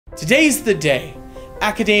Today's the day.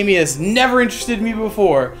 Academia has never interested me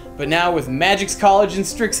before, but now with Magic's College in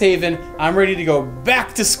Strixhaven, I'm ready to go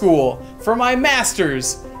back to school for my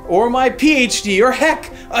master's, or my PhD, or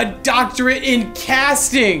heck, a doctorate in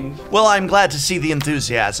casting! Well, I'm glad to see the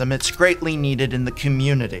enthusiasm. It's greatly needed in the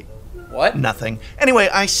community. What? Nothing. Anyway,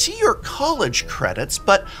 I see your college credits,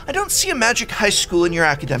 but I don't see a Magic High School in your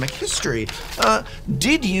academic history.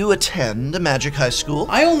 Did you attend a Magic High School?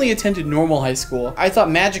 I only attended normal high school. I thought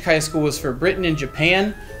Magic High School was for Britain and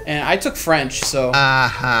Japan, and I took French, so...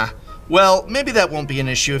 Well, maybe that won't be an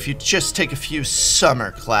issue if you just take a few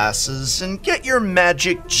summer classes and get your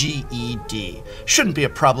Magic GED. Shouldn't be a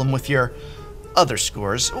problem with your other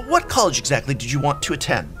scores. What college exactly did you want to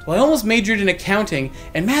attend? Well, I almost majored in accounting,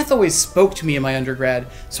 and math always spoke to me in my undergrad,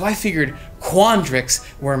 so I figured Quandrix,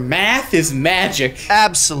 where math is magic.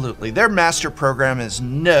 Absolutely. Their master program is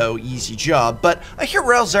no easy job, but I hear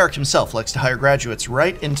Rael Zarek himself likes to hire graduates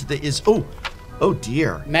right into the Oh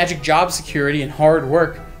dear. Magic job security and hard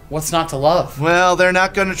work. What's not to love? Well, they're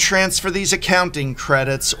not going to transfer these accounting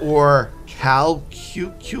credits or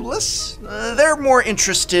calculus. They're more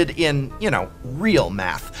interested in, real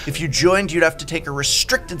math. If you joined, you'd have to take a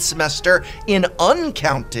restricted semester in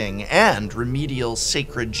uncounting and remedial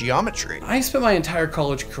sacred geometry. I spent my entire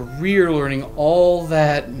college career learning all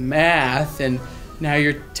that math, and now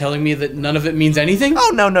you're telling me that none of it means anything?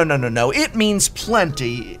 Oh, no. It means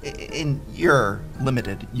plenty in your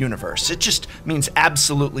limited universe. It just means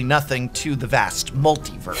absolutely nothing to the vast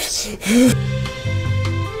multiverse.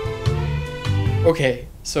 Okay,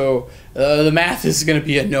 so the math is going to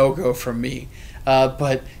be a no-go from me.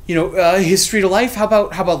 But, history to life, how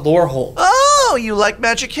about lore hole? Oh, you like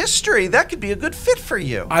magic history. That could be a good fit for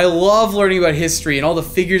you. I love learning about history and all the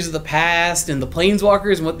figures of the past and the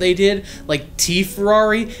planeswalkers and what they did, like T.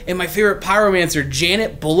 Ferrari and my favorite pyromancer,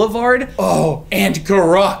 Janet Boulevard. Oh, and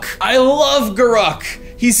Garuk. I love Garuk.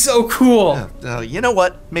 He's so cool. You know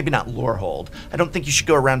what? Maybe not Lorehold. I don't think you should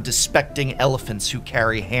go around disrespecting elephants who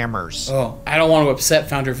carry hammers. Oh, I don't want to upset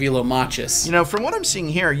Founder Velo Machis. From what I'm seeing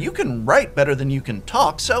here, you can write better than you can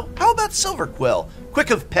talk, so how about Silverquill?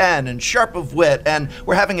 Quick of pen and sharp of wit, and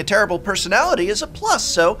where having a terrible personality is a plus,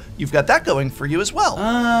 so you've got that going for you as well.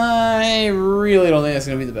 I really don't think that's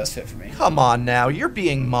going to be the best fit for me. Come on now, you're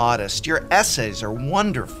being modest. Your essays are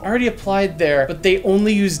wonderful. I already applied there, but they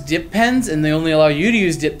only use dip pens, and they only allow you to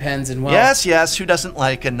use dip pens, and well... Yes, who doesn't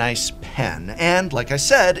like a nice pen? And like I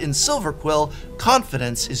said, in Silverquill,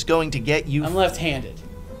 confidence is going to get you... I'm left-handed.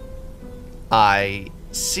 I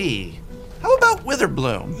see. How about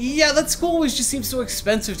Witherbloom? Yeah, that school always just seems so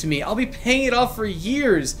expensive to me. I'll be paying it off for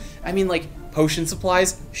years. I mean, like, potion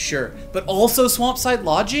supplies? Sure. But also Swampside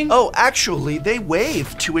lodging? Oh, actually, they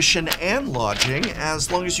waive tuition and lodging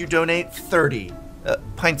as long as you donate 30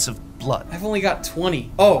 pints of blood. I've only got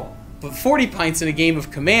 20. Oh, but 40 pints in a game of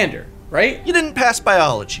Commander, right? You didn't pass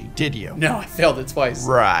biology, did you? No, I failed it twice.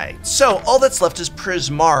 Right. So, all that's left is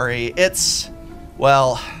Prismari. It's,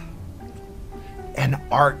 well... an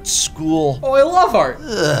art school. Oh, I love art.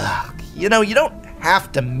 Ugh. You don't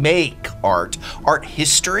have to make art. Art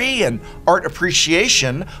history and art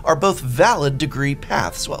appreciation are both valid degree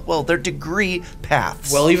paths. Well, they're degree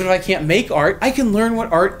paths. Well, even if I can't make art, I can learn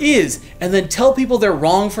what art is and then tell people they're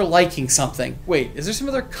wrong for liking something. Wait, is there some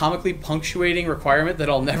other comically punctuating requirement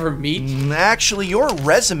that I'll never meet? Actually, your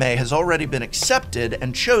resume has already been accepted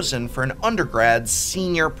and chosen for an undergrad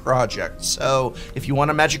senior project. So, if you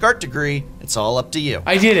want a magic art degree, it's all up to you.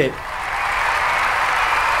 I did it.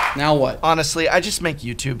 Now what? Honestly, I just make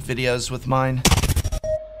YouTube videos with mine.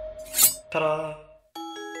 Ta-da.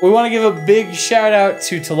 We want to give a big shout out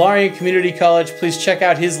to Tolarian Community College. Please check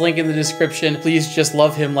out his link in the description. Please just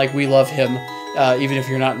love him like we love him. Even if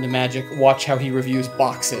you're not into magic, watch how he reviews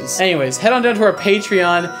boxes. Anyways, head on down to our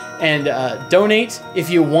Patreon and donate if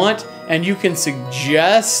you want, and you can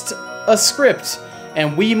suggest a script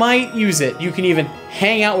and we might use it. You can even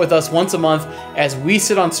hang out with us once a month as we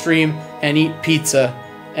sit on stream and eat pizza.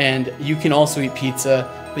 And you can also eat pizza,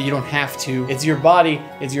 but you don't have to. It's your body,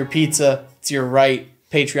 it's your pizza, it's your right.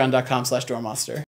 Patreon.com/Doormonster.